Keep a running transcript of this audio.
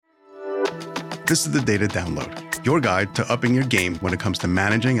This is the Data Download, your guide to upping your game when it comes to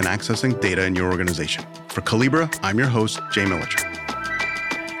managing and accessing data in your organization. For Calibra, I'm your host, Jay Millicher.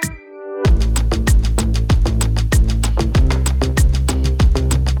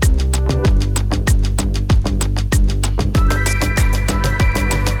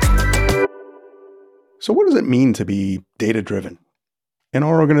 So what does it mean to be data-driven? In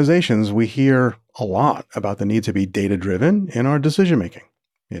our organizations, we hear a lot about the need to be data-driven in our decision-making,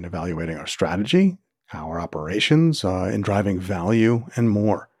 in evaluating our strategy, our operations, in driving value, and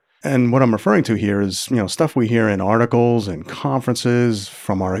more. And what I'm referring to here is, stuff we hear in articles and conferences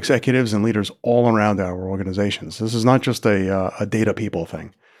from our executives and leaders all around our organizations. This is not just a data people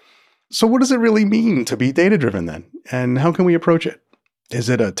thing. So what does it really mean to be data-driven then? And how can we approach it? Is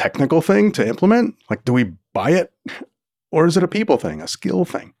it a technical thing to implement? Like, do we buy it? Or is it a people thing, a skill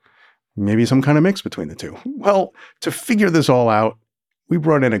thing? Maybe some kind of mix between the two. Well, to figure this all out, we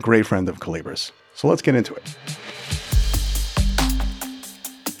brought in a great friend of Calibra's. So let's get into it.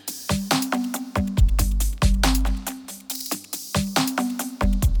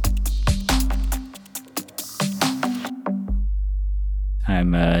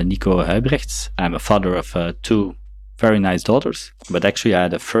 I'm Nico Huibrechts. I'm a father of two very nice daughters, but actually I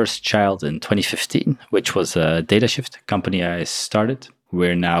had a first child in 2015, which was a DataShift company I started.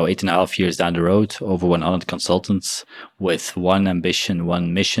 We're now 8.5 years down the road, over 100 consultants with one ambition,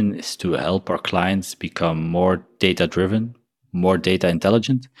 one mission is to help our clients become more data-driven, more data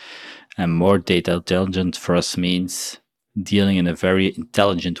intelligent. And more data intelligent for us means dealing in a very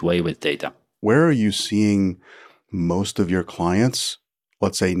intelligent way with data. Where are you seeing most of your clients,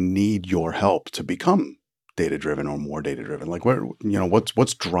 let's say, need your help to become data-driven or more data-driven? Like,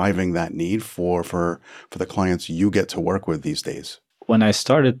 what's driving that need for the clients you get to work with these days? When I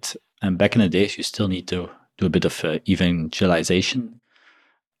started, and back in the days, you still need to do a bit of evangelization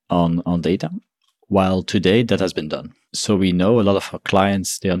on data, while today that has been done. So we know a lot of our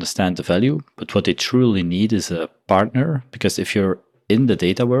clients, they understand the value, but what they truly need is a partner, because if you're in the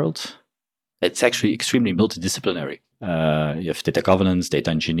data world, it's actually extremely multidisciplinary. You have data governance,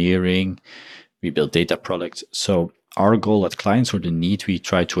 data engineering, we build data products. So our goal at clients, or the need we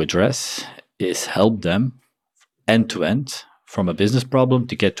try to address, is help them end to end from a business problem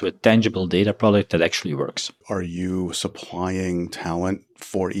to get to a tangible data product that actually works. Are you supplying talent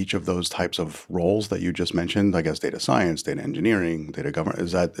for each of those types of roles that you just mentioned? I guess data science, data engineering, data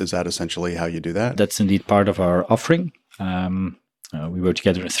governance. Is that essentially how you do that? That's indeed part of our offering. We work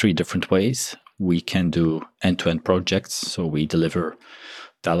together in 3 different ways. We can do end-to-end projects, so we deliver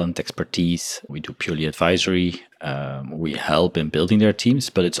talent, expertise. We do purely advisory. We help in building their teams,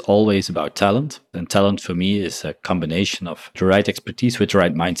 but it's always about talent. And talent for me is a combination of the right expertise with the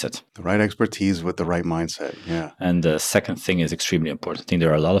right mindset. The right expertise with the right mindset, yeah. And the second thing is extremely important. I think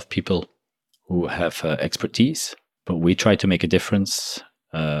there are a lot of people who have expertise, but we try to make a difference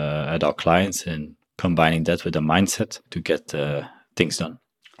at our clients in combining that with a mindset to get things done.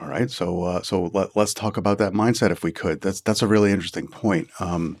 All right, so let's talk about that mindset if we could. That's a really interesting point.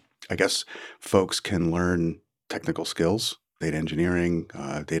 I guess folks can learn technical skills, data engineering,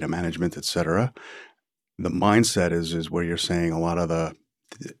 data management, etc. The mindset is where you're saying a lot of the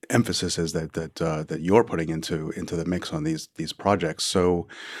emphasis is that you're putting into the mix on these projects. So,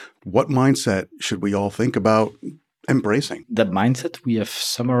 what mindset should we all think about embracing? That mindset, we have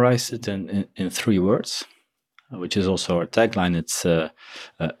summarized it in 3 words, which is also our tagline. It's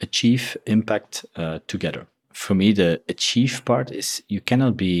achieve, impact, together. For me, the achieve part is you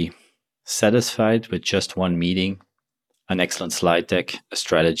cannot be satisfied with just one meeting, an excellent slide deck, a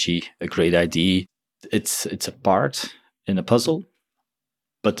strategy, a great idea. It's a part in a puzzle,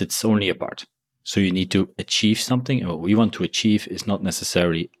 but it's only a part. So you need to achieve something. What we want to achieve is not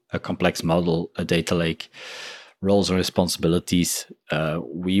necessarily a complex model, a data lake, roles and responsibilities.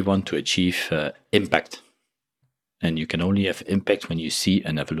 We want to achieve impact. And you can only have impact when you see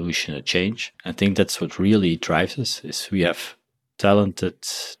an evolution, a change. I think that's what really drives us, is we have talented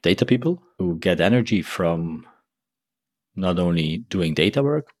data people who get energy from not only doing data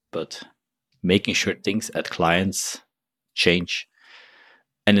work, but making sure things at clients change.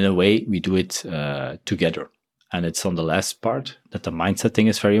 And in a way, we do it together. And it's on the last part that the mindset thing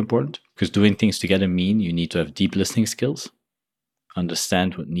is very important, because doing things together mean you need to have deep listening skills,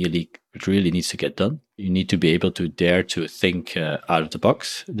 understand what really needs to get done. You need to be able to dare to think out of the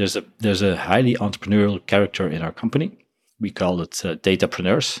box. There's a highly entrepreneurial character in our company. We call it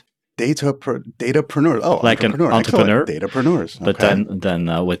data-preneurs. Data-preneur. Oh, like an entrepreneur. Data-preneurs. Okay. But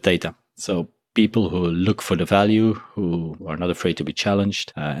then with data. So people who look for the value, who are not afraid to be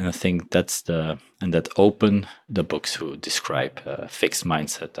challenged. And I think that open the books who describe fixed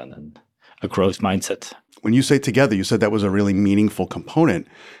mindset and a growth mindset. When you say together, you said that was a really meaningful component.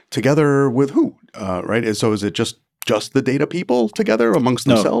 Together with who? Right? And so is it just the data people together amongst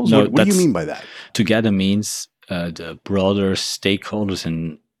No, themselves? no, What do you that's mean by that? together means the broader stakeholders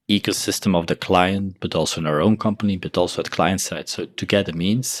and ecosystem of the client, but also in our own company, but also at client side. So together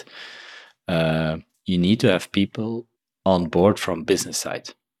means you need to have people on board from business side.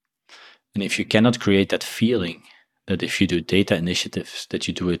 And if you cannot create that feeling that if you do data initiatives, that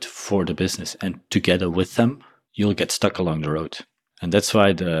you do it for the business and together with them, you'll get stuck along the road. And that's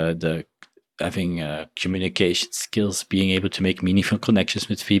why the having communication skills, being able to make meaningful connections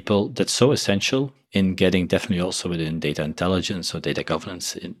with people, that's so essential in getting definitely also within data intelligence or data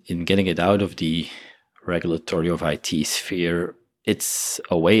governance, in getting it out of the regulatory of IT sphere. It's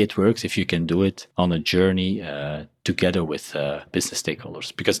a way it works if you can do it on a journey together with business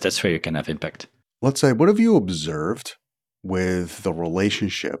stakeholders, because that's where you can have impact. Let's say, what have you observed with the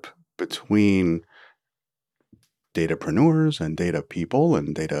relationship between datapreneurs and data people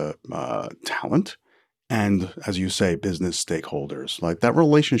and data talent and, as you say, business stakeholders? Like that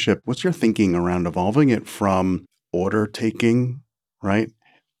relationship, what's your thinking around evolving it from order taking, right?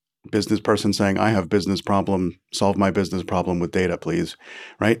 Business person saying, I have business problem, solve my business problem with data, please,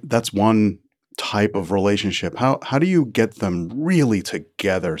 right? That's one type of relationship. How do you get them really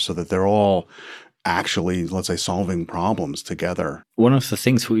together so that they're all actually, let's say, solving problems together? One of the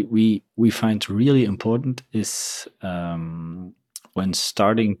things we find really important is when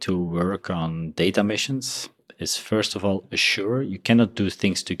starting to work on data missions is, first of all, assure you cannot do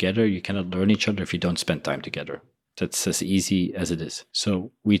things together, you cannot learn each other if you don't spend time together. That's as easy as it is.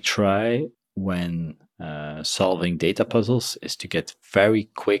 So we try, when solving data puzzles, is to get very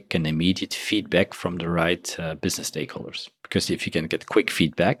quick and immediate feedback from the right business stakeholders. Because if you can get quick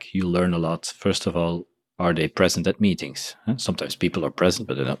feedback, you learn a lot. First of all, are they present at meetings? Sometimes people are present,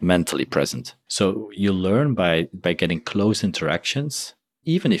 but they're not mentally present. So you learn by getting close interactions.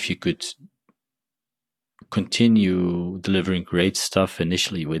 Even if you could continue delivering great stuff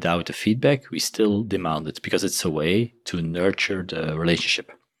initially without the feedback, we still demand it, because it's a way to nurture the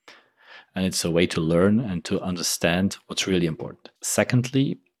relationship. And it's a way to learn and to understand what's really important.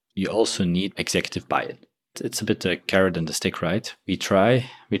 Secondly, you also need executive buy-in. It's a bit a carrot and the stick, right? We try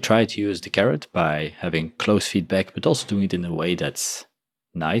to use the carrot by having close feedback, but also doing it in a way that's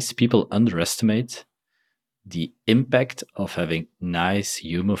nice. People underestimate the impact of having nice,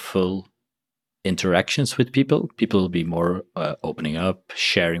 humorful interactions with people. People will be more opening up,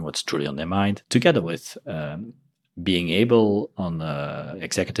 sharing what's truly on their mind, together with being able on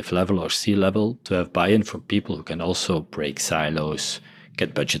executive level or C level to have buy-in from people who can also break silos,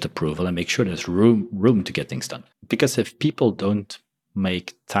 get budget approval, and make sure there's room to get things done. Because if people don't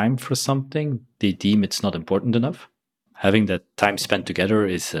make time for something, they deem it's not important enough. Having that time spent together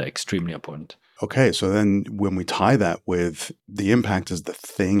is extremely important. Okay, so then when we tie that with the impact is the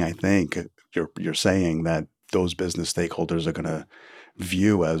thing, I think you're saying that those business stakeholders are going to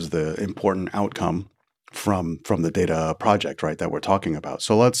view as the important outcome from the data project, right, that we're talking about.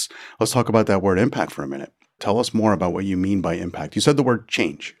 So let's talk about that word impact for a minute. Tell us more about what you mean by impact. You said the word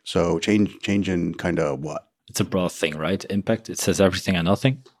change. So change in kind of what? It's a broad thing, right? Impact, it says everything and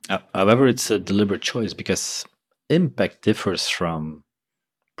nothing. However, it's a deliberate choice, because impact differs from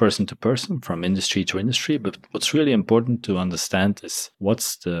person to person, from industry to industry. But what's really important to understand is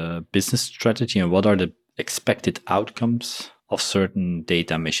what's the business strategy and what are the expected outcomes of certain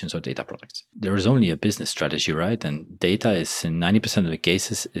data missions or data products. There is only a business strategy, right? And data is, in 90% of the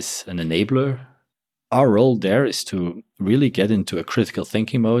cases, is an enabler. Our role there is to really get into a critical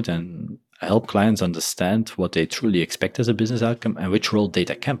thinking mode and help clients understand what they truly expect as a business outcome and which role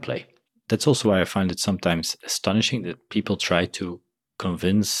data can play. That's also why I find it sometimes astonishing that people try to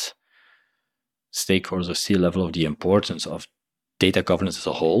convince stakeholders of C-level of the importance of data governance as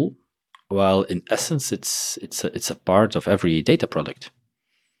a whole, while in essence it's a part of every data product.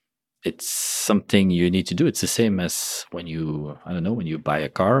 It's something you need to do. It's the same as when you buy a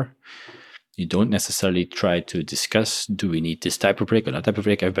car. You don't necessarily try to discuss, do we need this type of brake or that type of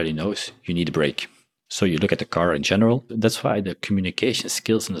brake? Everybody knows you need a brake. So you look at the car in general. That's why the communication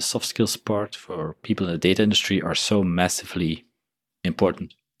skills and the soft skills part for people in the data industry are so massively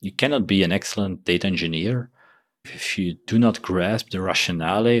important. You cannot be an excellent data engineer if you do not grasp the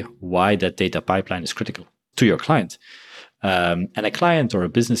rationale why that data pipeline is critical to your client. And a client or a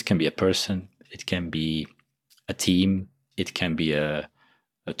business can be a person, it can be a team, it can be a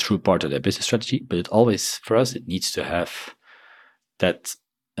true part of their business strategy, but it always, for us, it needs to have that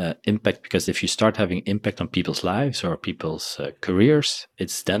impact, because if you start having impact on people's lives or people's careers,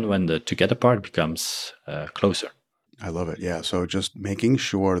 it's then when the together part becomes closer. I love it. Yeah. So just making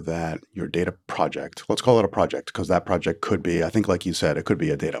sure that your data project, let's call it a project, because that project could be, I think, like you said, it could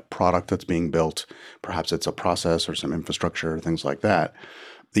be a data product that's being built. Perhaps it's a process or some infrastructure, things like that.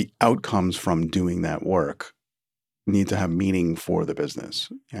 The outcomes from doing that work need to have meaning for the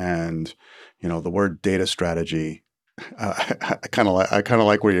business. And, the word data strategy, I kind of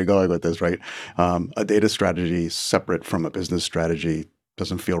like where you're going with this, right? A data strategy separate from a business strategy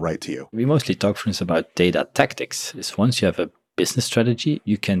doesn't feel right to you. We mostly talk, for instance, about data tactics. Is once you have a business strategy,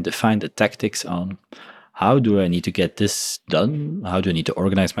 you can define the tactics on how do I need to get this done? How do I need to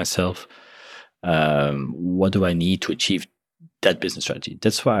organize myself? What do I need to achieve that business strategy?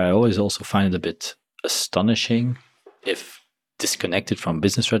 That's why I always also find it a bit astonishing if disconnected from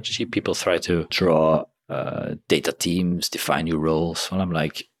business strategy, people try to draw data teams, define new roles. Well, I'm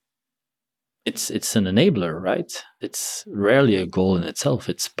like, it's an enabler, right? It's rarely a goal in itself.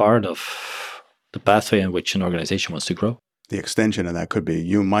 It's part of the pathway in which an organization wants to grow. The extension of that could be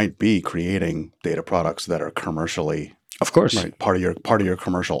you might be creating data products that are commercially, of course, right, part of your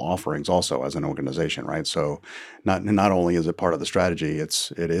commercial offerings also as an organization, right? So not only is it part of the strategy,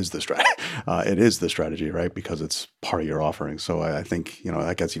 it is the it is the strategy, right? Because it's part of your offering. So I think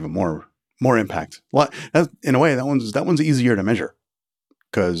that gets even more impact. Well, in a way, that one's easier to measure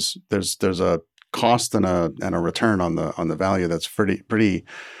because there's a cost and a return on the value that's pretty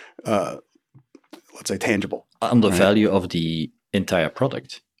let's say tangible. On the right? value of the entire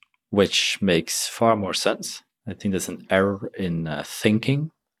product, which makes far more sense. I think there's an error in thinking.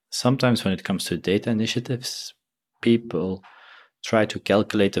 Sometimes when it comes to data initiatives, people try to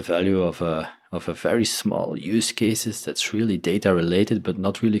calculate the value of a very small use cases that's really data related, but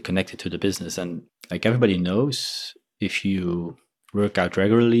not really connected to the business. And like everybody knows, if you work out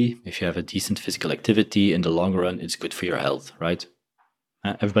regularly, if you have a decent physical activity, in the long run, it's good for your health, right?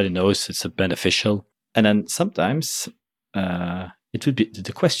 Everybody knows it's beneficial. And then sometimes it would be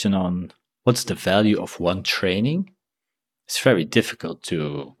the question on what's the value of one training. It's very difficult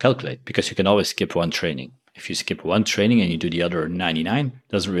to calculate because you can always skip one training. If you skip one training and you do the other 99,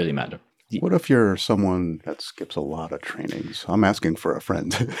 doesn't really matter. What if you're someone that skips a lot of trainings? I'm asking for a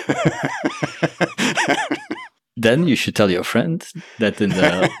friend. Then you should tell your friend that in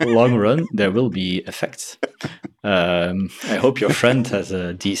the long run, there will be effects. I hope your friend has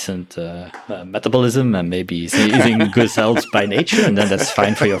a decent metabolism and maybe he's eating good health by nature, and then that's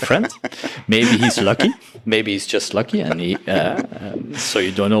fine for your friend. Maybe he's lucky. Maybe he's just lucky, and so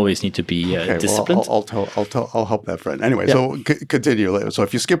you don't always need to be disciplined. Well, I'll help that friend. Anyway, yeah. So continue. So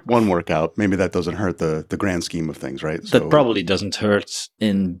if you skip one workout, maybe that doesn't hurt the grand scheme of things, right? That probably doesn't hurt.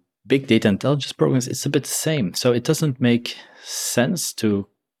 In big data intelligence programs, it's a bit the same. So it doesn't make sense to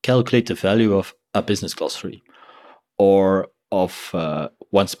calculate the value of a business glossary or of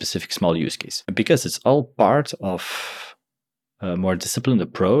one specific small use case, because it's all part of a more disciplined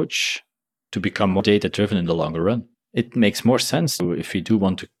approach to become more data-driven in the longer run. It makes more sense if we do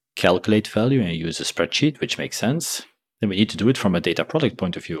want to calculate value and use a spreadsheet, which makes sense, then we need to do it from a data product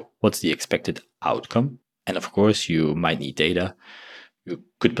point of view. What's the expected outcome? And of course, you might need data. You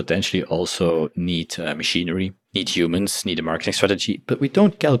could potentially also need machinery, need humans, need a marketing strategy, but we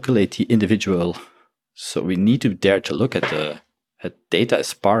don't calculate the individual. So we need to dare to look at data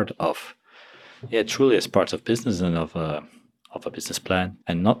as part of, truly as part of business and of a business plan,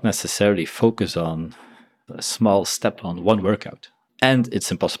 and not necessarily focus on a small step on one workout. And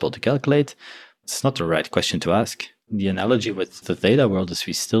it's impossible to calculate. It's not the right question to ask. The analogy with the data world is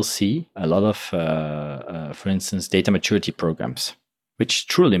we still see a lot of, for instance, data maturity programs, which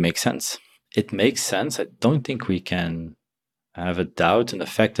truly makes sense. It makes sense. I don't think we can have a doubt in the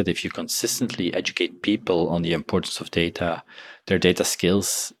fact that if you consistently educate people on the importance of data, their data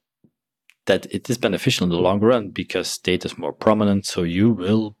skills, that it is beneficial in the long run because data is more prominent, so you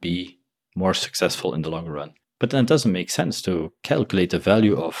will be more successful in the long run. But then it doesn't make sense to calculate the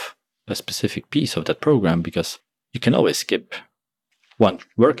value of a specific piece of that program because you can always skip one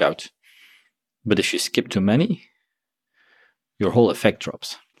workout. But if you skip too many, your whole effect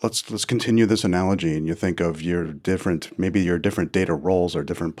drops. Let's continue this analogy, and you think of your different data roles or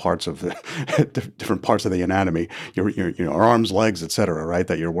different parts of the different parts of the anatomy, your arms, legs, etc. Right,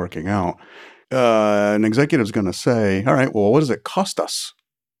 that you're working out. An executive's going to say, "All right, well, what does it cost us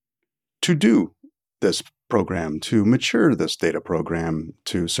to do this program, to mature this data program,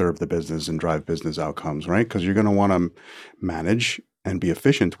 to serve the business and drive business outcomes?" Right, because you're going to want to manage and be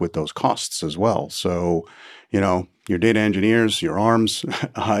efficient with those costs as well. So, your data engineers, your arms,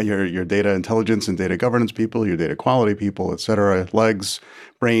 your data intelligence and data governance people, your data quality people, et cetera, legs,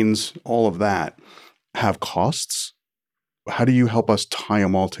 brains, all of that have costs. How do you help us tie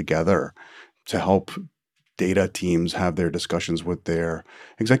them all together to help data teams have their discussions with their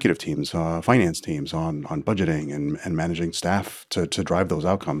executive teams, finance teams on budgeting and managing staff to drive those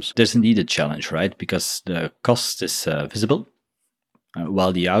outcomes? There's indeed a challenge, right? Because the cost is visible,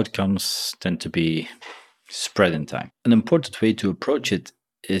 while the outcomes tend to be spread in time. An important way to approach it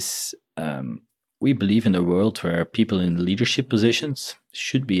is we believe in a world where people in leadership positions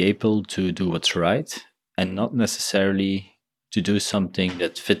should be able to do what's right and not necessarily to do something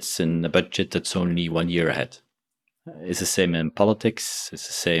that fits in a budget that's only 1 year ahead. It's the same in politics, it's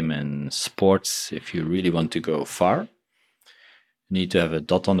the same in sports. If you really want to go far, you need to have a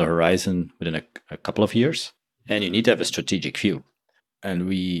dot on the horizon within a couple of years, and you need to have a strategic view. And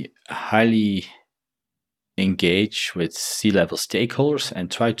we highly engage with C-level stakeholders and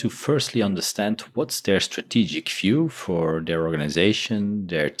try to firstly understand what's their strategic view for their organization,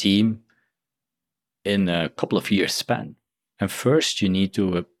 their team in a couple of years span. And first, you need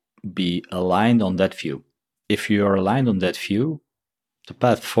to be aligned on that view. If you are aligned on that view, the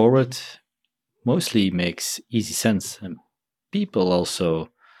path forward mostly makes easy sense. And people also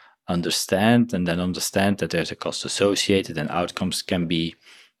understand and then understand that there's a cost associated and outcomes can be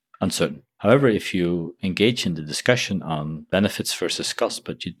uncertain. However, if you engage in the discussion on benefits versus cost,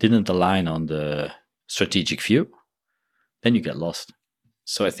 but you didn't align on the strategic view, then you get lost.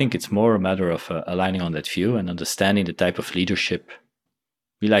 So I think it's more a matter of aligning on that view and understanding the type of leadership.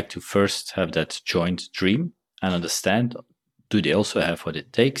 We like to first have that joint dream and understand, do they also have what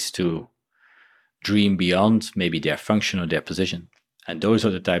it takes to dream beyond maybe their function or their position? And those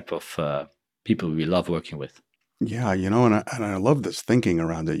are the type of people we love working with. Yeah, and I love this thinking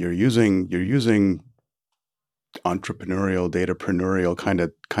around it. You're using entrepreneurial, data-preneurial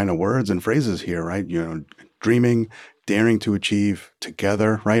kind of words and phrases here, right? Dreaming, daring to achieve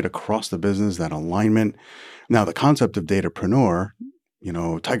together, right, across the business, that alignment. Now, the concept of data-preneur,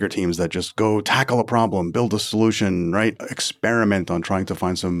 tiger teams that just go tackle a problem, build a solution, right, experiment on trying to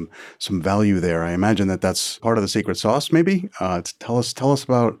find some value there. I imagine that's part of the secret sauce, maybe. Tell us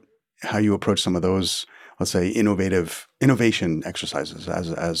about how you approach some of those, let's say, innovation exercises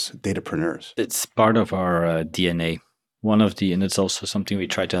as datapreneurs. It's part of our DNA. And it's also something we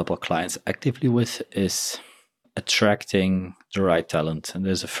try to help our clients actively with, is attracting the right talent. And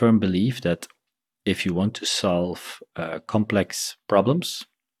there's a firm belief that if you want to solve complex problems,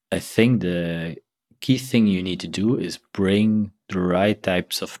 I think the key thing you need to do is bring the right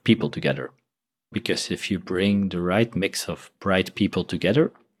types of people together. Because if you bring the right mix of bright people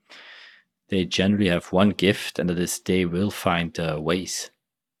together, they generally have one gift, and that is they will find ways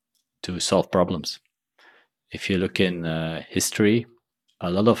to solve problems. If you look in history,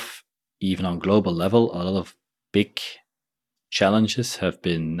 even on global level, a lot of big challenges have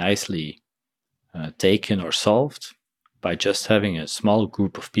been nicely taken or solved by just having a small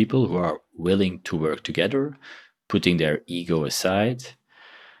group of people who are willing to work together, putting their ego aside,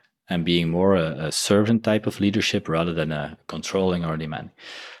 and being more a servant type of leadership rather than a controlling or demanding.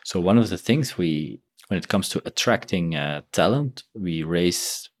 So one of the things when it comes to attracting talent, we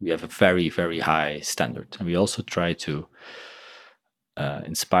have a very, very high standard. And we also try to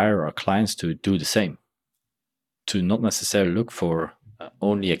inspire our clients to do the same, to not necessarily look for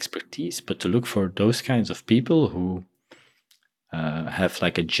only expertise, but to look for those kinds of people who have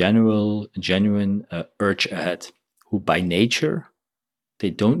like a genuine urge ahead, who by nature, they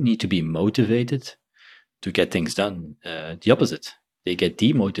don't need to be motivated to get things done. The opposite, they get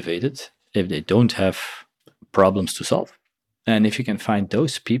demotivated if they don't have problems to solve. And if you can find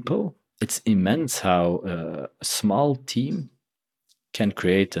those people, it's immense how a small team can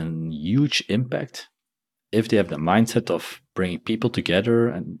create a huge impact if they have the mindset of bringing people together,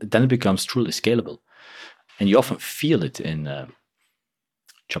 and then it becomes truly scalable. And you often feel it in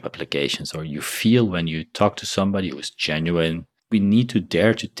job applications, or you feel when you talk to somebody who's genuine. We need to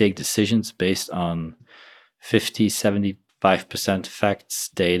dare to take decisions based on 50, 75% facts,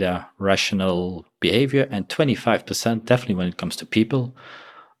 data, rational behavior, and 25%, definitely when it comes to people,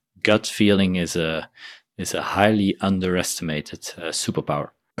 gut feeling is a highly underestimated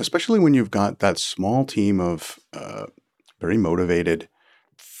superpower. Especially when you've got that small team of very motivated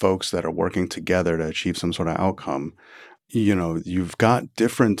folks that are working together to achieve some sort of outcome. You've got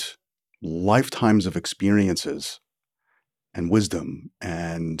different lifetimes of experiences and wisdom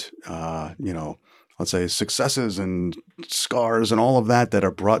and, let's say successes and scars and all of that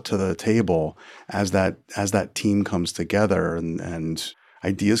are brought to the table as that team comes together, and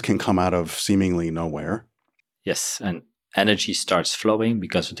ideas can come out of seemingly nowhere. Yes, and energy starts flowing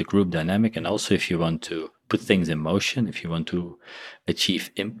because of the group dynamic. And also, if you want to put things in motion, if you want to achieve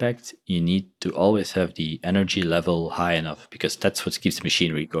impact, you need to always have the energy level high enough, because that's what keeps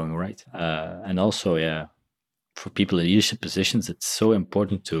machinery going, right? And also, yeah, for people in leadership positions, it's so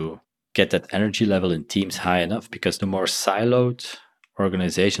important to get that energy level in teams high enough, because the more siloed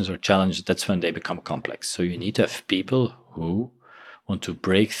organizations or challenges, that's when they become complex. So you need to have people who want to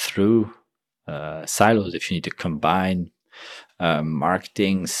break through silos. If you need to combine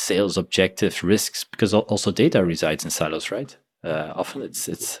marketing, sales objectives, risks, because also data resides in silos, right? Often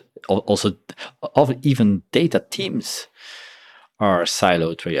it's also often even data teams are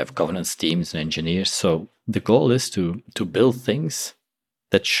siloed, where you have governance teams and engineers. So the goal is to build things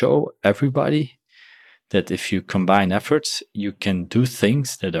that show everybody that if you combine efforts, you can do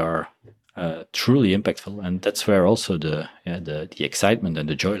things that are truly impactful, and that's where also the excitement and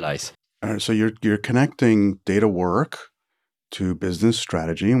the joy lies. All right, so you're connecting data work to business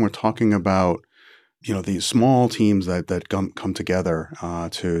strategy, and we're talking about these small teams that come together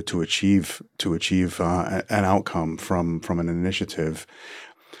to achieve an outcome from an initiative.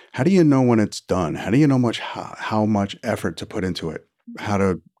 How do you know when it's done? How do you know how much effort to put into it? How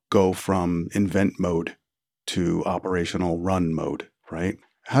to go from invent mode to operational run mode, right?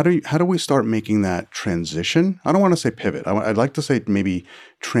 How do we start making that transition? I don't want to say pivot. I'd like to say maybe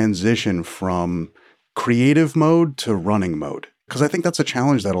transition from creative mode to running mode, because I think that's a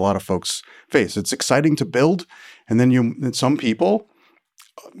challenge that a lot of folks face. It's exciting to build, and then some people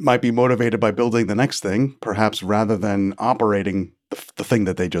might be motivated by building the next thing, perhaps rather than operating the thing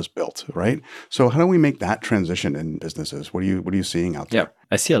that they just built, right? So how do we make that transition in businesses? What are you seeing out there? Yeah,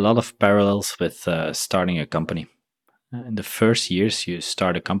 I see a lot of parallels with starting a company. In the first years you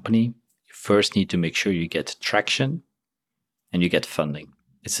start a company, you first need to make sure you get traction and you get funding.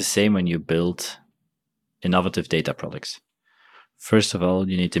 It's the same when you build innovative data products. First of all,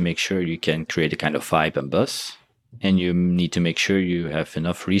 you need to make sure you can create a kind of vibe and buzz, and you need to make sure you have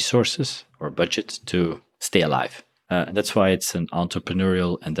enough resources or budget to stay alive. That's why it's an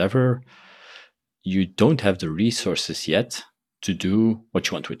entrepreneurial endeavor. You don't have the resources yet to do what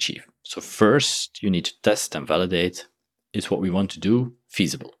you want to achieve. So first, you need to test and validate, is what we want to do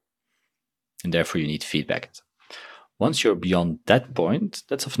feasible? And therefore, you need feedback. Once you're beyond that point,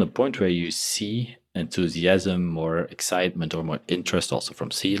 that's often a point where you see enthusiasm or excitement or more interest also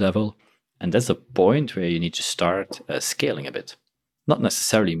from C-level. And that's a point where you need to start scaling a bit. Not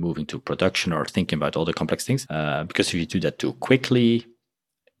necessarily moving to production or thinking about all the complex things, because if you do that too quickly,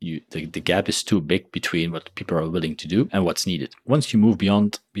 the gap is too big between what people are willing to do and what's needed. Once you move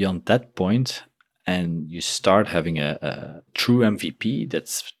beyond that point and you start having a true MVP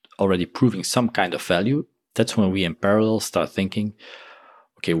that's already proving some kind of value, that's when we in parallel start thinking,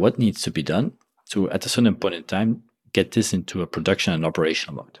 okay, what needs to be done to, at a certain point in time, get this into a production and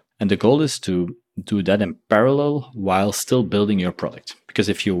operational mode. And the goal is to do that in parallel while still building your product. Because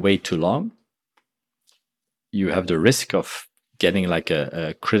if you wait too long, you have the risk of getting like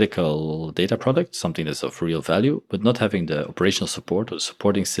a critical data product, something that's of real value, but not having the operational support or the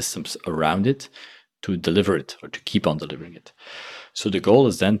supporting systems around it to deliver it or to keep on delivering it. So the goal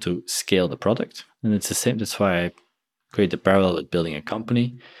is then to scale the product. And it's the same. That's why I create the parallel with building a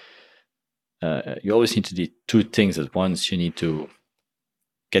company. You always need to do two things at once. You need to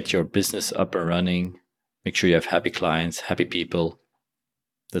get your business up and running, make sure you have happy clients, happy people.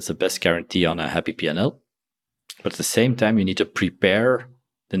 That's the best guarantee on a happy P&L. But at the same time, you need to prepare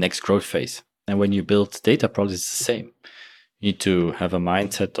the next growth phase. And when you build data products, it's the same. You need to have a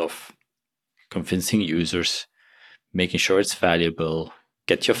mindset of convincing users, making sure it's valuable,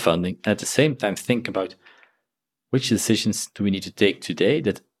 get your funding. And at the same time, think about which decisions do we need to take today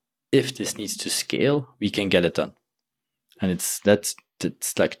that if this needs to scale, we can get it done. And it's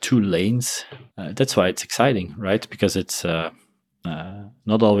like two lanes. That's why it's exciting, right? Because it's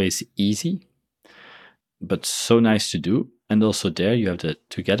not always easy, but so nice to do. And also there you have the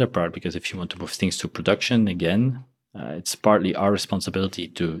together part, because if you want to move things to production again, it's partly our responsibility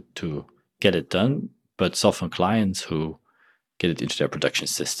to get it done, but it's often clients who get it into their production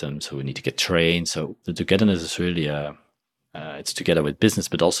systems who need to get trained. So the togetherness is really it's together with business,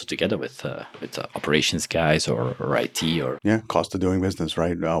 but also together with operations guys or IT or cost of doing business,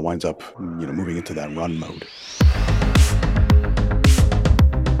 right? Winds up moving into that run mode.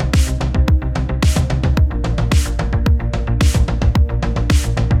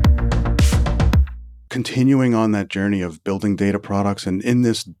 Continuing on that journey of building data products and in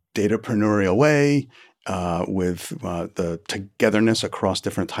this data-preneurial way, with the togetherness across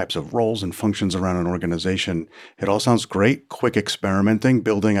different types of roles and functions around an organization, it all sounds great. Quick experimenting,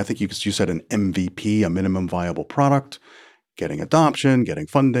 building, I think you said an MVP, a minimum viable product, getting adoption, getting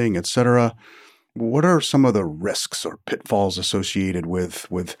funding, etc. What are some of the risks or pitfalls associated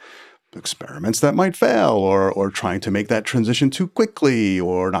with experiments that might fail, or trying to make that transition too quickly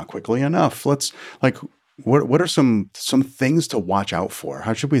or not quickly enough? what are some things to watch out for?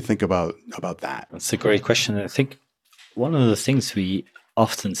 How should we think about that? That's a great question. I think one of the things we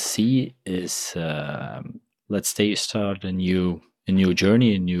often see is, let's say you start a new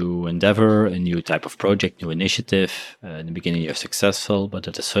journey, a new endeavor, a new type of project, new initiative. In the beginning, you're successful, but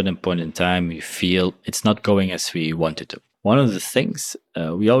at a certain point in time, you feel it's not going as we wanted to. One of the things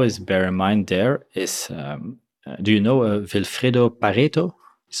we always bear in mind there is, do you know Vilfredo Pareto?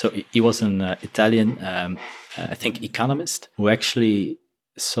 So he was an Italian, I think, economist who actually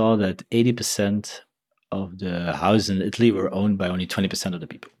saw that 80% of the houses in Italy were owned by only 20% of the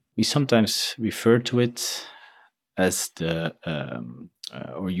people. We sometimes refer to it as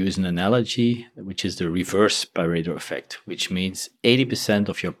or use an analogy, which is the reverse Pareto effect, which means 80%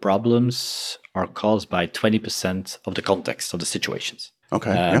 of your problems are caused by 20% of the context of the situations.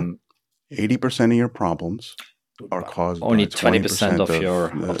 Okay, yeah. 80% of your problems are caused only by 20%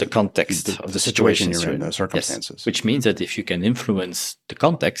 20% of the context of the situation situations you're in, the Yes. circumstances. Which means that if you can influence the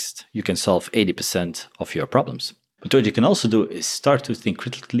context, you can solve 80% of your problems. But what you can also do is start to think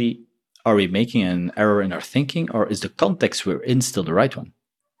critically, are we making an error in our thinking, or is the context we're in still the right one?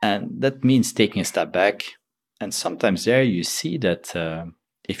 And that means taking a step back. And sometimes there you see that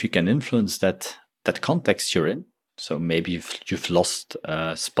if you can influence that context you're in, so maybe you've lost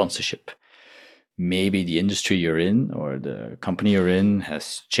sponsorship. Maybe the industry you're in or the company you're in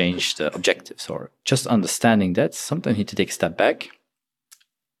has changed objectives, or just understanding that, sometimes you need to take a step back.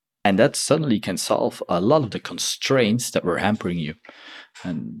 And that suddenly can solve a lot of the constraints that were hampering you.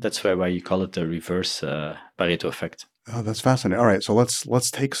 And that's why you call it the reverse Pareto effect. Oh, that's fascinating. All right, so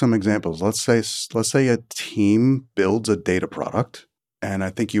let's take some examples. Let's say a team builds a data product, and I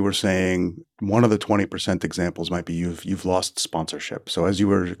think you were saying one of the 20% examples might be you've lost sponsorship. So as you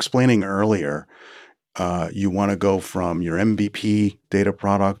were explaining earlier, you want to go from your MVP data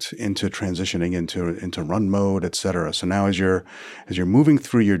product into transitioning into run mode, et cetera. So now as you're moving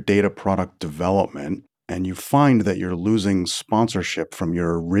through your data product development and you find that you're losing sponsorship from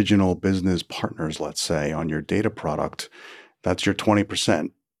your original business partners, let's say, on your data product, that's your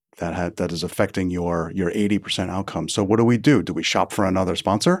 20% that is affecting your 80% outcome. So what do we do? Do we shop for another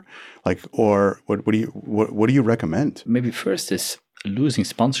sponsor? Or what do you recommend? Maybe first is losing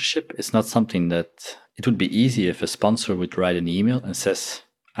sponsorship is not something that it would be easy if a sponsor would write an email and says,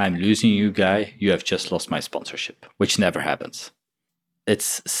 I'm losing you, guy. You have just lost my sponsorship, which never happens.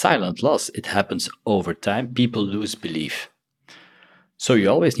 It's silent loss. It happens over time. People lose belief. So you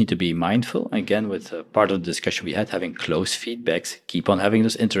always need to be mindful, again, with part of the discussion we had, having close feedbacks, keep on having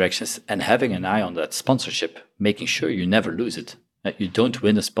those interactions and having an eye on that sponsorship, making sure you never lose it. That you don't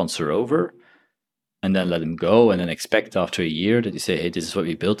win a sponsor over and then let them go and then expect after a year that you say, hey, this is what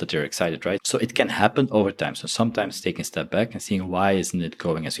we built, that they're excited, right? So it can happen over time. So sometimes taking a step back and seeing why isn't it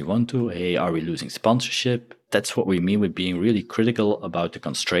going as we want to? Hey, are we losing sponsorship? That's what we mean with being really critical about the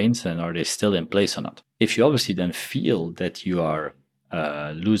constraints and are they still in place or not? If you obviously then feel that you are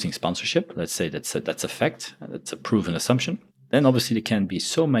losing sponsorship, let's say that's a fact, that's a proven assumption, then obviously there can be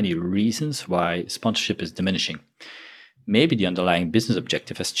so many reasons why sponsorship is diminishing. Maybe the underlying business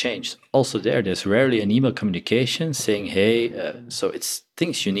objective has changed. Also there's rarely an email communication saying, hey, so it's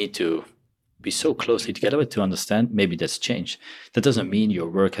things you need to be so closely together with to understand. Maybe that's changed. That doesn't mean your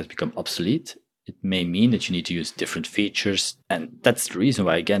work has become obsolete. It may mean that you need to use different features. And that's the reason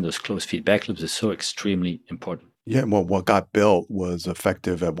why, again, those close feedback loops is so extremely important. Yeah, well, what got built was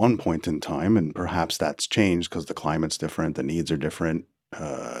effective at one point in time, and perhaps that's changed because the climate's different, the needs are different,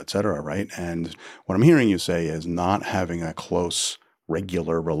 et cetera, right? And what I'm hearing you say is not having a close,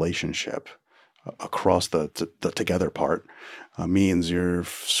 regular relationship across the together part means you're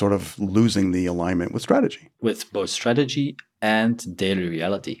sort of losing the alignment with strategy. With both strategy and daily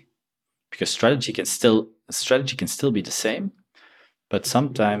reality. Because strategy can still be the same, but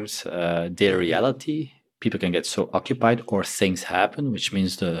sometimes daily reality, people can get so occupied or things happen, which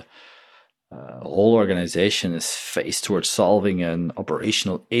means the whole organization is faced towards solving an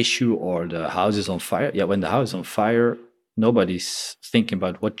operational issue or the house is on fire. Yeah, when the house is on fire, nobody's thinking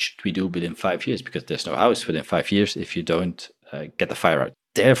about what should we do within 5 years because there's no house within 5 years if you don't get the fire out.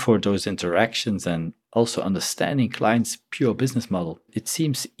 Therefore, those interactions and also understanding clients' pure business model, it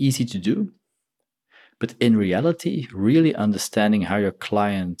seems easy to do. But in reality, really understanding how your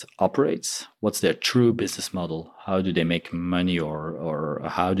client operates, what's their true business model, how do they make money or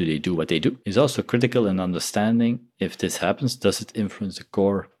how do they do what they do, is also critical in understanding if this happens, does it influence the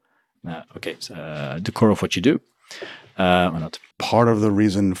core, the core of what you do or not? Part of the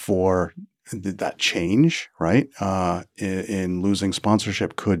reason for that change, right, in losing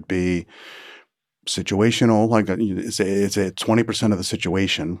sponsorship could be situational, like it's a 20% of the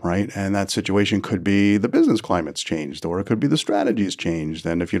situation, right? And that situation could be the business climate's changed, or it could be the strategy's changed.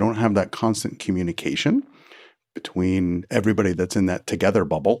 And if you don't have that constant communication between everybody that's in that together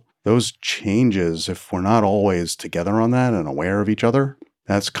bubble, those changes, if we're not always together on that and aware of each other,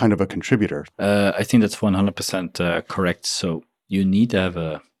 that's kind of a contributor. I think that's 100% correct. So you need to have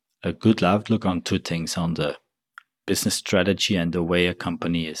a good outlook on two things: on the business strategy and the way a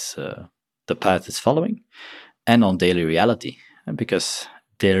company is, the path is following, and on daily reality. Because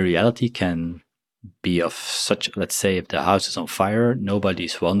daily reality can be of such, let's say, if the house is on fire,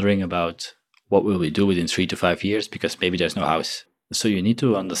 nobody's wondering about what will we do within 3 to 5 years because maybe there's no house. So you need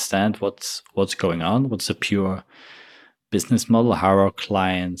to understand what's going on, what's the pure business model, how are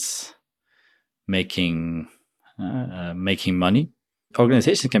clients making making money.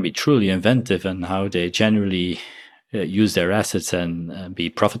 Organizations can be truly inventive in how they generally use their assets and be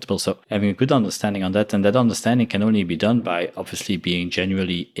profitable. So having a good understanding on that, and that understanding can only be done by obviously being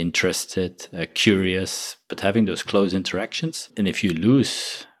genuinely interested, curious, but having those close interactions. And if you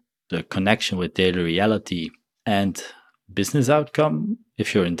lose the connection with daily reality and business outcome,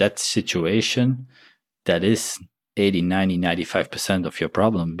 if you're in that situation, that is 80, 90, 95% of your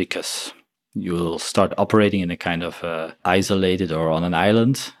problem, because you'll start operating in a kind of isolated or on an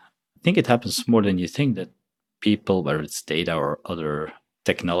island. I think it happens more than you think that people, whether it's data or other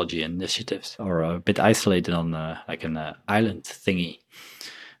technology initiatives, are a bit isolated on like an island thingy,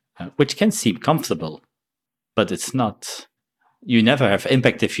 which can seem comfortable, but it's not. You never have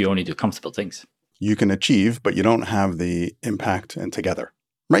impact if you only do comfortable things. You can achieve, but you don't have the impact and together.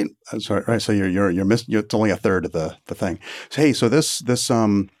 Right. So, right. So it's only a third of the thing. So, hey, so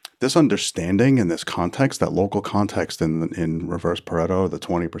this understanding and this context, that local context in reverse Pareto, the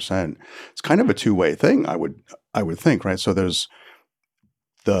 20%, it's kind of a two-way thing, I would think, right? So there's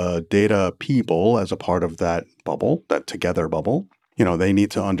the data people as a part of that bubble, that together bubble. They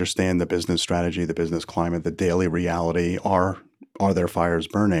need to understand the business strategy, the business climate, the daily reality. Are there fires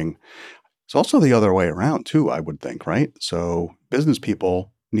burning? It's also the other way around too, I would think, right? So business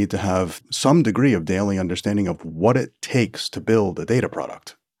people need to have some degree of daily understanding of what it takes to build a data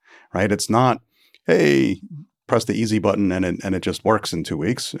product, right? It's not, hey, press the easy button and it just works in 2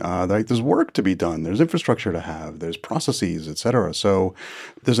 weeks. There's work to be done. There's infrastructure to have. There's processes, et cetera. So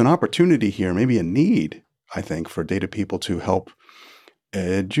there's an opportunity here, maybe a need, I think, for data people to help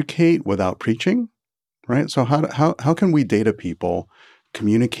educate without preaching, right? So how can we data people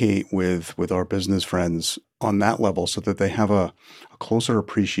communicate with our business friends on that level so that they have a closer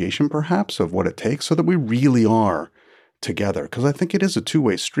appreciation perhaps of what it takes, so that we really are together? Because I think it is a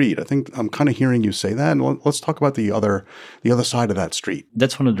two-way street. I think I'm kind of hearing you say that, and let's talk about the other side of that street.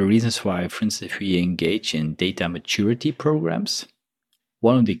 That's one of the reasons why, for instance, if we engage in data maturity programs,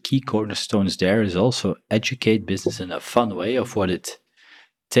 one of the key cornerstones there is also educate business in a fun way of what it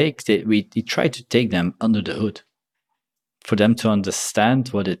takes. We try to take them under the hood for them to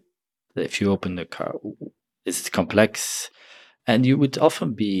understand if you open the car, it's complex. And you would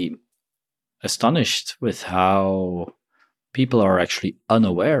often be astonished with how people are actually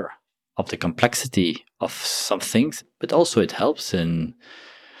unaware of the complexity of some things, but also it helps in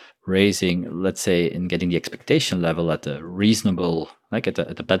raising, let's say, in getting the expectation level at a reasonable, like at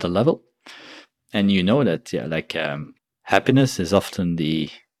a better level. And that, happiness is often the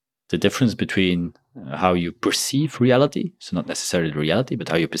difference between how you perceive reality, so not necessarily the reality, but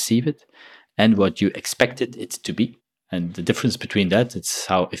how you perceive it, and what you expected it to be. And the difference between that, it's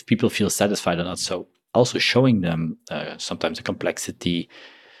how, if people feel satisfied or not. So also showing them sometimes the complexity,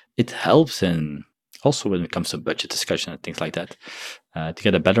 it helps in also when it comes to budget discussion and things like that, to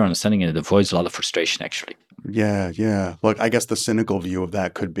get a better understanding, and it avoids a lot of frustration actually. Yeah. Look, I guess the cynical view of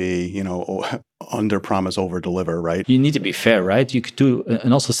that could be, under promise, over deliver, right? You need to be fair, right? You could do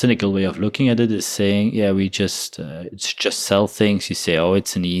an also cynical way of looking at it is saying, yeah, it's just sell things. You say, oh,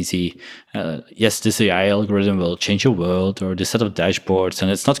 it's an easy, yes, this AI algorithm will change your world, or this set of dashboards,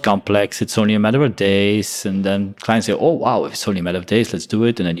 and it's not complex. It's only a matter of days. And then clients say, oh, wow, if it's only a matter of days, let's do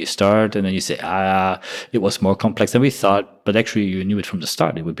it. And then you start, and then you say, it was more complex than we thought, but actually you knew it from the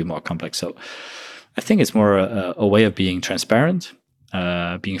start. It would be more complex. So I think it's more a way of being transparent,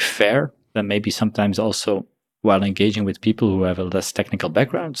 being fair, and maybe sometimes also, while engaging with people who have a less technical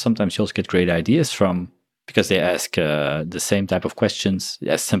background, sometimes you also get great ideas from, because they ask the same type of questions,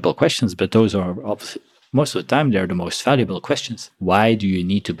 yes, simple questions, but those are most of the time they're the most valuable questions. Why do you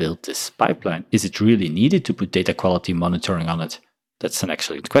need to build this pipeline? Is it really needed to put data quality monitoring on it? That's an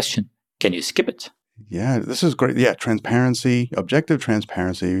excellent question. Can you skip it? Yeah, this is great. Yeah, transparency, objective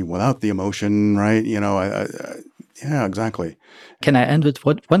transparency without the emotion, right? Yeah, exactly. Can I end with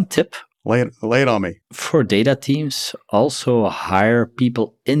one tip Lay it on me. For data teams, also hire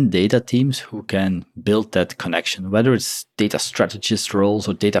people in data teams who can build that connection, whether it's data strategist roles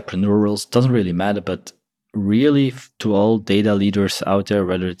or data-preneur roles, doesn't really matter, but really to all data leaders out there,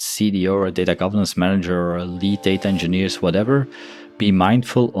 whether it's CDO or a data governance manager or a lead data engineers, whatever, be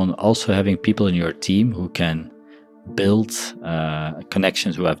mindful on also having people in your team who can build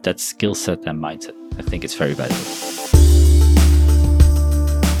connections, who have that skill set and mindset. I think it's very valuable.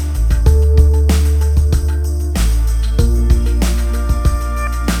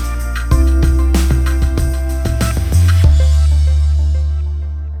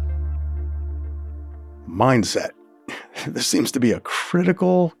 Mindset. This seems to be a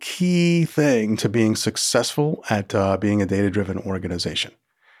critical key thing to being successful at being a data-driven organization.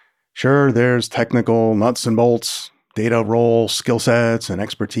 Sure, there's technical nuts and bolts, data role, skill sets, and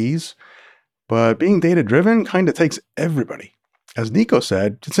expertise, but being data-driven kind of takes everybody. As Nico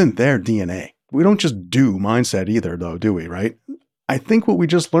said, it's in their DNA. We don't just do mindset either, though, do we, right? I think what we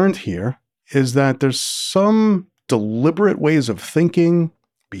just learned here is that there's some deliberate ways of thinking,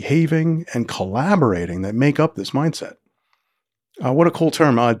 behaving, and collaborating that make up this mindset. What a cool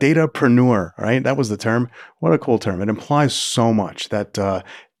term, data-preneur, right? That was the term. What a cool term. It implies so much, that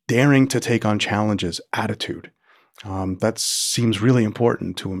daring to take on challenges attitude. That seems really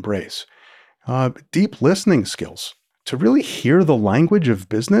important to embrace. Deep listening skills, to really hear the language of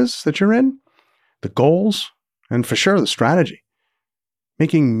business that you're in, the goals, and for sure the strategy.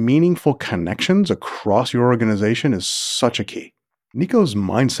 Making meaningful connections across your organization is such a key. Nico's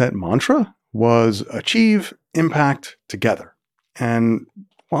mindset mantra was achieve impact together. And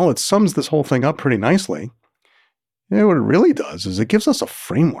while it sums this whole thing up pretty nicely, what it really does is it gives us a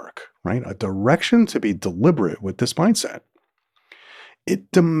framework, right? A direction to be deliberate with this mindset.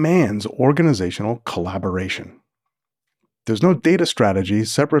 It demands organizational collaboration. There's no data strategy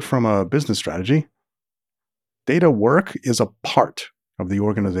separate from a business strategy. Data work is a part of the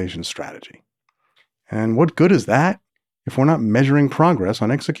organization's strategy. And what good is that if we're not measuring progress on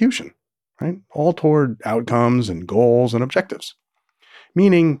execution, right? All toward outcomes and goals and objectives,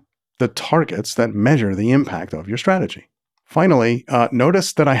 meaning the targets that measure the impact of your strategy. Finally,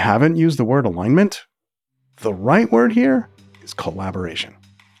 notice that I haven't used the word alignment. The right word here is collaboration.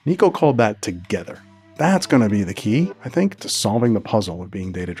 Nico called that together. That's going to be the key, I think, to solving the puzzle of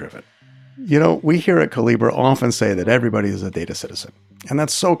being data-driven. You know, we here at Calibra often say that everybody is a data citizen, and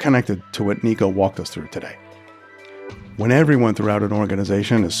that's so connected to what Nico walked us through today. When everyone throughout an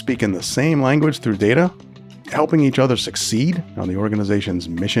organization is speaking the same language through data, helping each other succeed on the organization's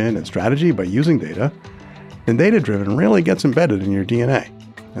mission and strategy by using data, then data-driven really gets embedded in your DNA.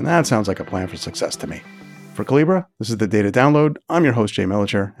 And that sounds like a plan for success to me. For Calibra, this is the Data Download. I'm your host, Jay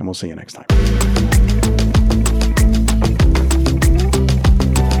Mellicher, and we'll see you next time.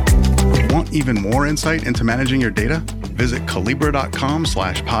 Want even more insight into managing your data? Visit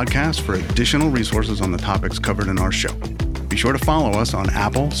calibra.com/podcast for additional resources on the topics covered in our show. Be sure to follow us on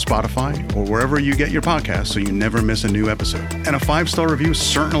Apple, Spotify, or wherever you get your podcasts so you never miss a new episode. And a 5-star review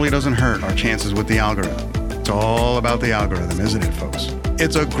certainly doesn't hurt our chances with the algorithm. It's all about the algorithm, isn't it, folks?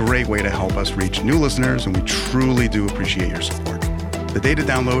 It's a great way to help us reach new listeners, and we truly do appreciate your support. The Data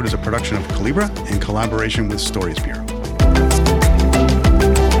Download is a production of Calibra in collaboration with Stories Bureau.